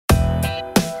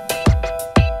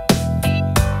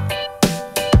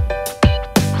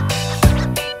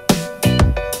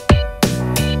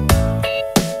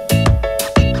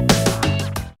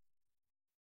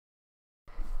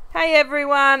Hey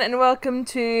everyone, and welcome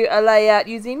to a layout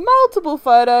using multiple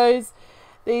photos.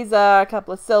 These are a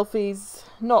couple of selfies,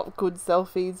 not good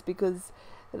selfies, because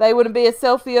they wouldn't be a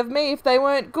selfie of me if they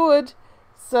weren't good.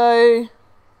 So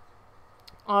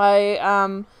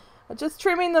I'm just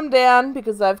trimming them down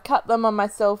because I've cut them on my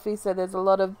selfie, so there's a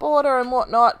lot of border and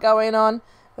whatnot going on.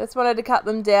 I just wanted to cut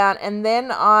them down, and then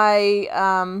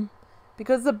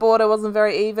because the border wasn't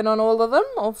very even on all of them,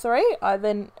 all three, I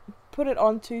then put it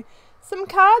onto some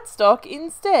cardstock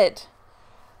instead.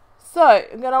 So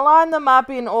I'm going to line them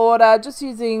up in order, just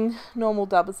using normal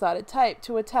double-sided tape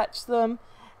to attach them.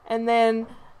 And then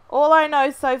all I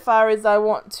know so far is I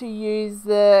want to use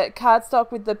the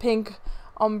cardstock with the pink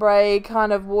ombre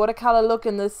kind of watercolor look,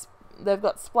 and they've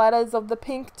got splatters of the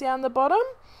pink down the bottom.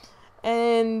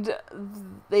 And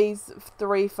these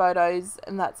three photos,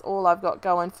 and that's all I've got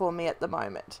going for me at the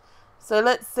moment. So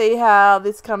let's see how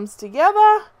this comes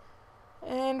together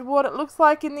and what it looks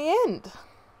like in the end.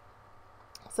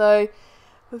 So,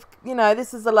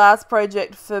 this is the last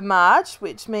project for March,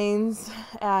 which means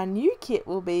our new kit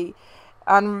will be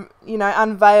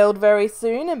unveiled very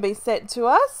soon and be sent to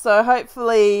us. So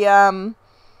hopefully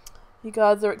you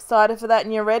guys are excited for that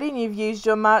and you're ready, and you've used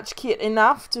your March kit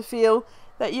enough to feel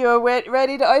that you're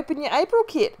ready to open your April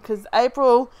kit, because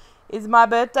April is my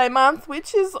birthday month,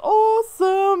 which is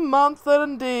awesome month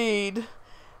indeed.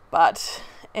 But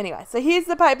anyway, so here's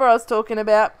the paper I was talking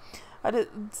about. I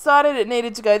decided it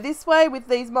needed to go this way with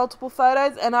these multiple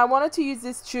photos, and I wanted to use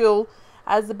this tulle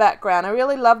as the background. I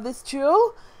really love this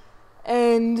tulle,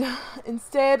 and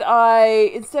instead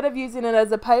of using it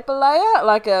as a paper layer,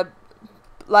 like a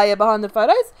layer behind the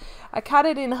photos, I cut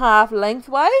it in half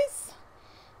lengthways.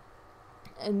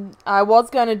 And I was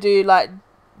going to do like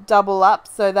double up,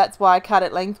 so that's why I cut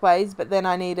it lengthways, but then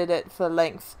I needed it for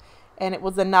length, and it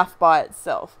was enough by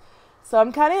itself. So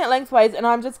I'm cutting it lengthways, and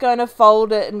I'm just going to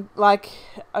fold it and like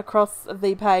across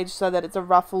the page so that it's a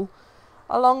ruffle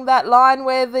along that line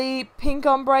where the pink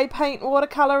ombre paint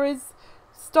watercolor is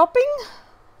stopping,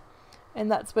 and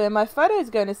that's where my photo is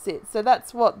going to sit. So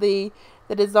that's what the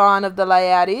design of the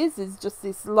layout is just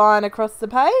this line across the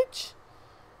page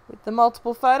with the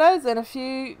multiple photos and a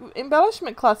few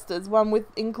embellishment clusters, one with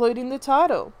including the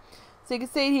title. So you can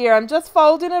see here I'm just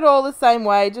folding it all the same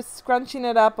way, just scrunching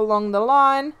it up along the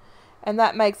line, and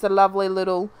that makes a lovely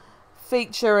little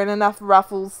feature and enough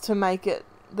ruffles to make it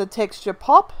the texture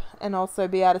pop, and also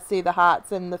be able to see the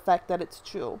hearts and the fact that it's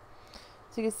tulle.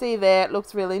 So you can see there it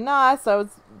looks really nice. I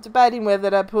was debating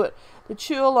whether to put the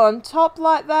tulle on top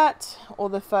like that or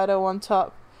the photo on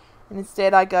top. And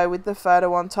instead I go with the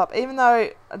photo on top, even though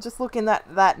just looking at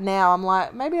that now, I'm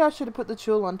like, maybe I should have put the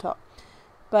tulle on top.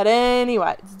 But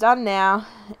anyway, it's done now,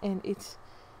 and it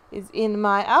is in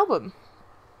my album.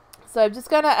 So I'm just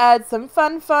going to add some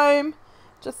fun foam,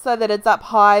 just so that it's up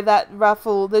high. That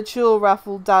ruffle, the tulle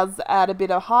ruffle, does add a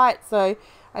bit of height. So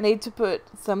I need to put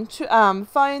some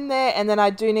foam there, and then I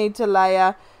do need to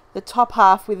layer the top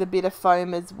half with a bit of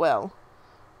foam as well,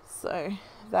 so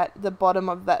that the bottom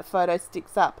of that photo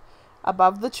sticks up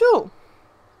above the tulle.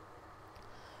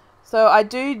 So I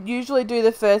do usually do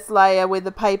the first layer where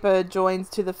the paper joins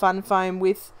to the fun foam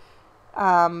with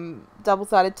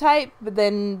double-sided tape, but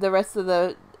then the rest of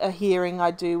the adhering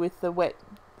I do with the wet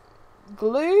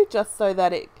glue, just so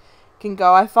that it can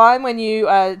go. I find when you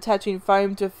are attaching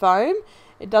foam to foam,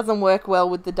 it doesn't work well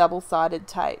with the double-sided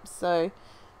tape, so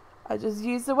I just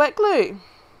use the wet glue.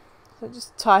 So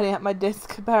just tidying up my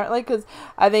desk apparently, because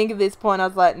I think at this point I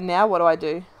was like, now what do I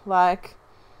do? Like,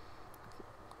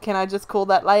 can I just call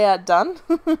that layout done?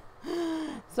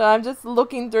 So I'm just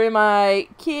looking through my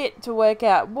kit to work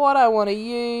out what I want to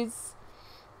use.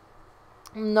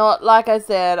 Not, like I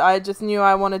said, I just knew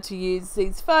I wanted to use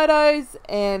these photos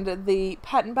and the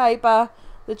pattern paper.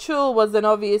 The tulle was an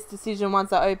obvious decision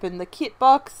once I opened the kit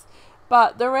box,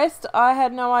 but the rest I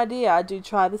had no idea. I do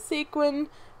try the sequin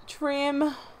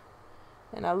trim,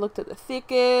 and I looked at the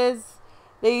thickers.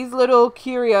 These little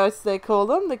curios, they call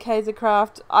them, the Kaiser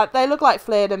Craft. They look like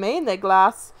flare to me, and they're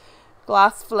glass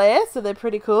flare, so they're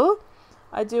pretty cool.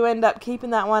 I do end up keeping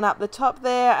that one up the top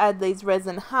there. Add these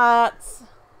resin hearts.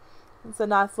 It's a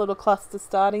nice little cluster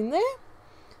starting there.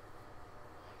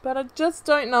 But I just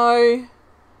don't know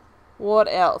what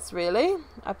else, really.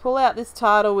 I pull out this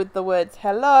title with the words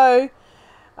hello.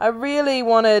 I really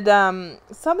wanted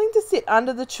something to sit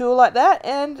under the tulle like that,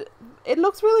 and it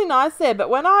looks really nice there, but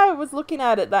when I was looking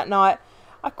at it that night,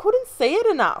 I couldn't see it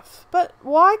enough. But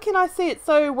why can I see it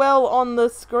so well on the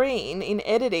screen in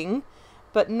editing,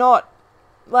 but not,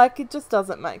 like, it just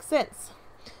doesn't make sense.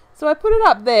 So I put it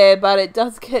up there, but it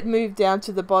does get moved down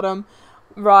to the bottom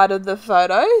right of the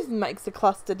photo. It makes a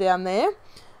cluster down there.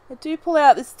 I do pull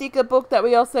out the sticker book that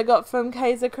we also got from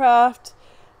Kaisercraft,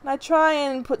 and I try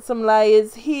and put some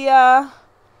layers here.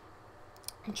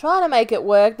 I'm trying to make it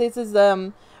work. This is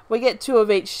we get 2 of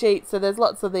each sheet, so there's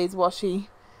lots of these washy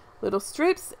little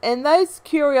strips, and those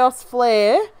Curios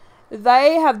Flare,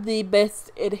 they have the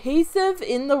best adhesive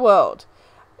in the world.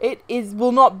 It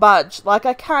will not budge. Like,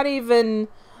 I can't even,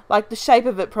 like, the shape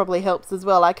of it probably helps as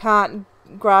well. I can't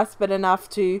grasp it enough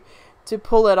to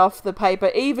pull it off the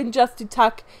paper, even just to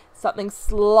tuck something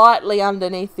slightly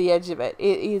underneath the edge of it.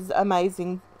 It is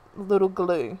amazing little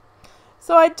glue.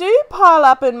 So I do pile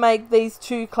up and make these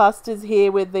 2 clusters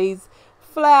here with these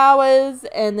flowers,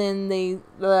 and then the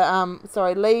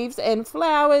leaves and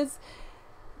flowers.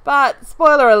 But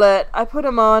spoiler alert, I put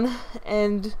them on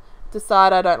and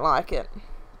decide I don't like it.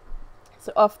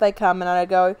 So off they come, and I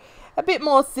go a bit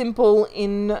more simple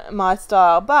in my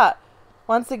style. But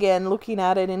once again, looking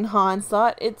at it in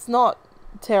hindsight, it's not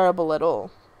terrible at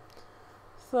all.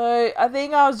 So I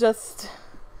think I was just,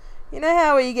 you know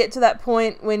how you get to that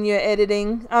point when you're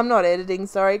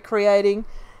creating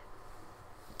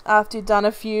after you've done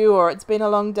a few, or it's been a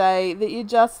long day, that you're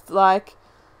just like,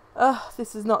 oh,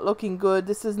 this is not looking good,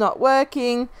 this is not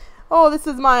working, oh, this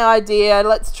is my idea,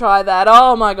 let's try that,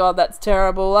 oh my god, that's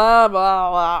terrible, blah, blah,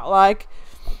 blah. Like,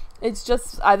 it's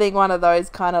just, I think, one of those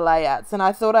kind of layouts, and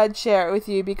I thought I'd share it with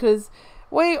you because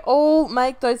we all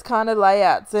make those kind of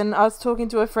layouts. And I was talking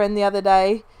to a friend the other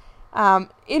day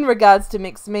in regards to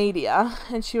mixed media,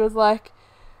 and she was like,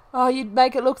 oh, you'd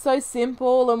make it look so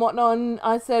simple and whatnot, and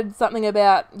I said something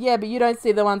about, yeah, but you don't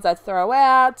see the ones I throw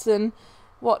out and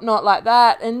whatnot like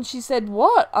that, and she said,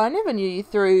 what? I never knew you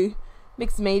threw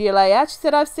mixed media layouts. She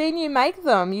said, I've seen you make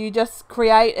them, you just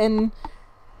create and,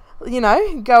 you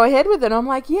know, go ahead with it. I'm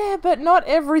like, yeah, but not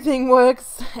everything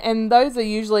works, and those are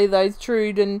usually those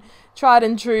true and tried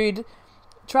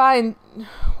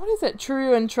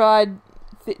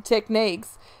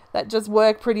techniques that just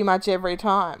work pretty much every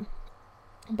time.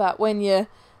 But when you're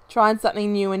trying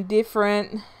something new and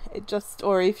different, it just,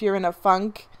 or if you're in a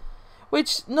funk,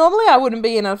 which normally I wouldn't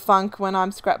be in a funk when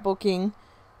I'm scrapbooking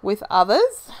with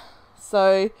others,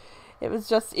 so it was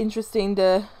just interesting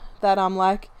that I'm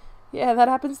like, yeah, that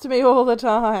happens to me all the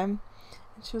time.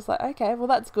 And she was like, okay, well,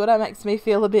 that's good. It makes me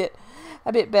feel a bit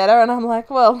better. And I'm like,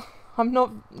 well, I'm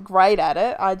not great at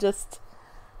it. I just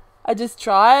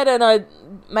try it and I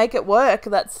make it work.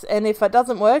 And if it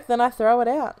doesn't work, then I throw it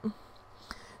out.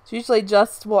 It's usually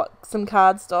just some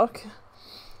cardstock,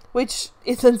 which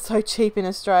isn't so cheap in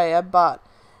Australia, but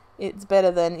it's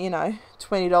better than, you know,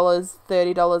 $20,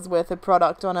 $30 worth of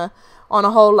product on a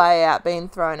whole layout being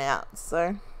thrown out.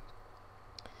 So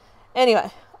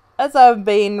anyway, as I've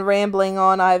been rambling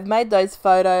on, I've made those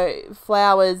photo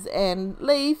flowers and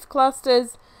leaf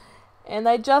clusters, and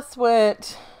they just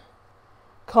weren't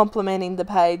complementing the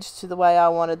page to the way I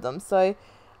wanted them. So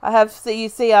you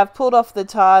see I've pulled off the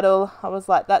title. I was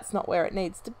like, that's not where it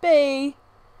needs to be.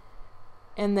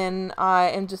 And then I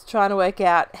am just trying to work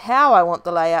out how I want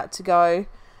the layout to go.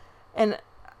 And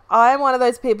I'm one of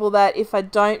those people that if I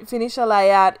don't finish a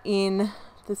layout in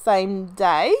the same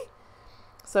day,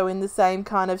 so in the same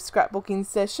kind of scrapbooking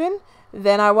session,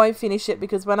 then I won't finish it,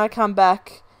 because when I come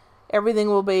back, everything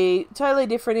will be totally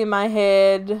different in my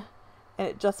head and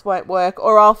it just won't work,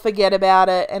 or I'll forget about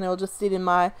it and it'll just sit in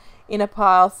a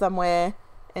pile somewhere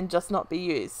and just not be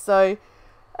used. So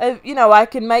you know, I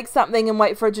can make something and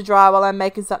wait for it to dry while I'm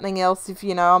making something else. If,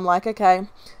 you know, I'm like, okay,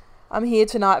 I'm here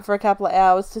tonight for a couple of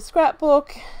hours to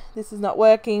scrapbook, this is not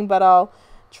working, but I'll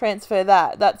transfer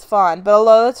that, that's fine. But a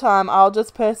lot of the time I'll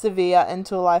just persevere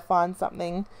until I find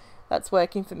something that's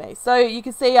working for me. So you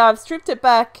can see I've stripped it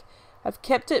back, I've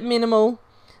kept it minimal,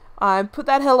 I put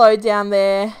that hello down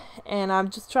there, and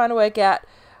I'm just trying to work out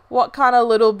what kind of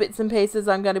little bits and pieces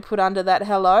I'm going to put under that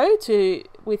hello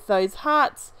with those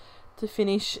hearts to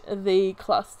finish the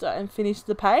cluster and finish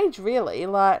the page, really.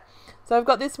 So I've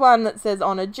got this one that says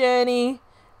on a journey,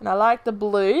 and I like the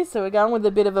blue, so we're going with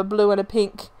a bit of a blue and a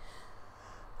pink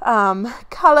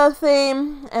color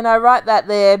theme, and I write that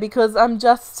there because I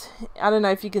don't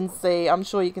know if you can see, I'm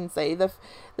sure you can see, the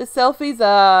selfies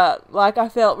are, like, I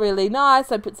felt really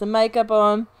nice, I put some makeup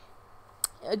on.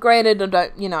 Granted, I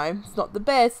don't, you know, it's not the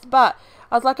best, but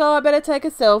I was like, oh, I better take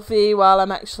a selfie while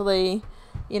I'm actually,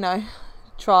 you know,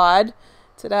 tried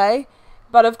today.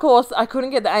 But of course I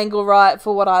couldn't get the angle right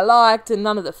for what I liked, and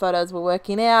none of the photos were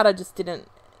working out. I just didn't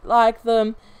like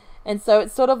them, and so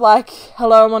it's sort of like,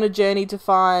 hello, I'm on a journey to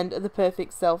find the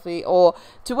perfect selfie, or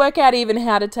to work out even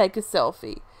how to take a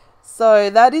selfie. So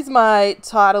that is my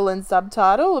title and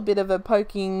subtitle, a bit of a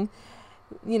poking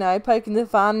the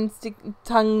fun,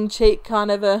 tongue-in-cheek kind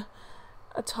of a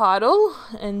a title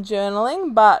and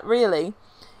journaling, but really,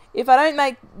 if I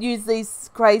don't use these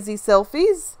crazy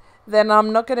selfies, then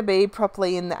I'm not going to be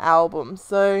properly in the album.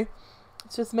 So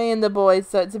it's just me and the boys,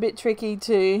 so it's a bit tricky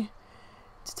to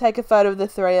take a photo of the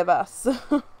three of us.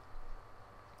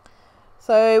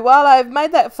 So while I've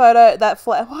made that photo,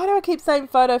 why do I keep saying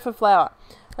photo for flower?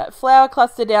 That flower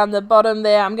cluster down the bottom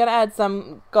there, I'm going to add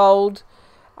some gold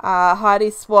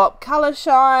Heidi Swap Colour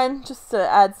Shine, just to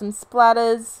add some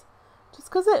splatters. Just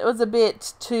because it was a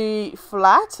bit too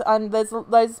flat, and there's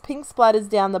those pink splatters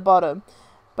down the bottom,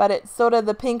 but it's sort of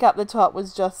the pink up the top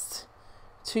was just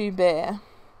too bare.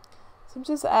 So I'm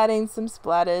just adding some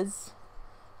splatters,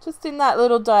 just in that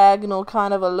little diagonal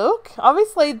kind of a look.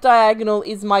 Obviously diagonal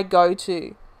is my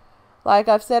go-to. Like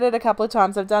I've said it a couple of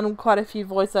times, I've done quite a few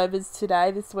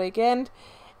voiceovers this weekend,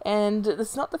 and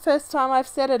it's not the first time I've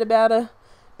said it about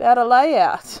a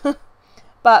layout.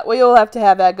 But we all have to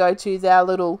have our go-tos, our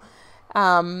little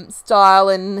style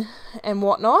and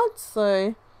whatnot.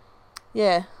 So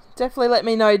yeah, definitely let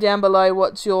me know down below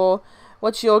what's your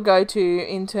go-to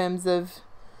in terms of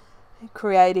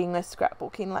creating a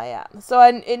scrapbooking layout. So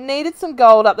it needed some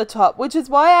gold up the top, which is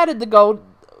why I added the gold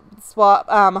swap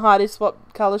Heidi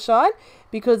Swap Colour Shine,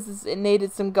 because it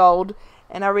needed some gold,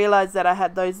 and I realized that I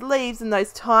had those leaves and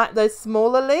those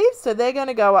smaller leaves, so they're going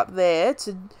to go up there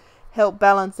to help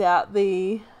balance out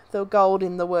the gold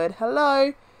in the word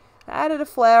hello. I added a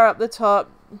flower up the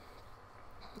top,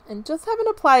 and just having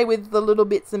to play with the little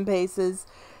bits and pieces.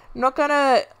 I'm not going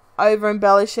to over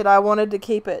embellish it. I wanted to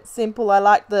keep it simple. I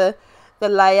like the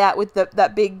layout with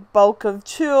that big bulk of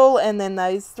tulle and then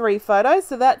those three photos,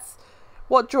 so that's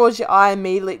what draws your eye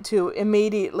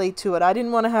immediately to it. I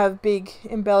didn't want to have big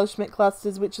embellishment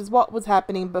clusters, which is what was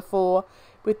happening before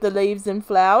with the leaves and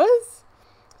flowers.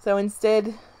 So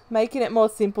instead, making it more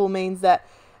simple means that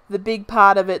the big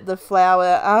part of it, the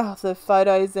flower, the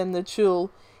photos and the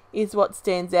tulle, is what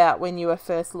stands out when you are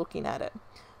first looking at it.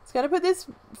 It's going to put this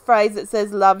phrase that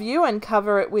says love you and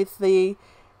cover it with the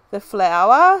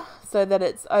flower so that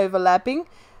it's overlapping.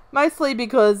 Mostly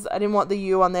because I didn't want the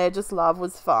U on there, just love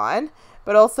was fine.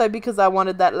 But also because I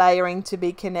wanted that layering to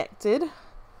be connected.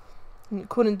 And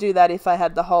couldn't do that if I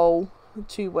had the whole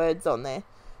two words on there.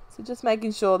 So just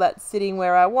making sure that's sitting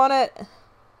where I want it.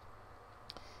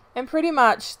 And pretty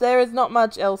much there is not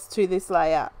much else to this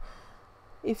layout.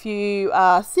 If you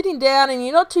are sitting down and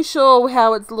you're not too sure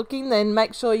how it's looking, then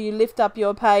make sure you lift up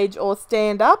your page or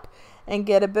stand up and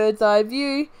get a bird's eye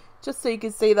view, just so you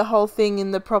can see the whole thing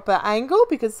in the proper angle,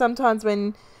 because sometimes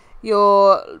when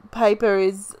your paper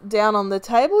is down on the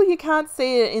table, you can't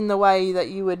see it in the way that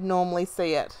you would normally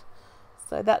see it.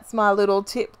 So that's my little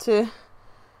tip to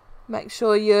make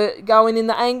sure you're going in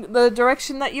the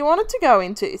direction that you want it to go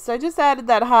into. So just added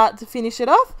that heart to finish it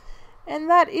off, and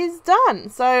that is done.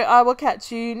 So I will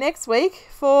catch you next week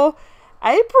for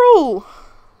April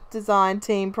design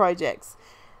team projects.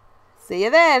 See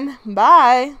you then.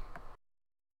 Bye.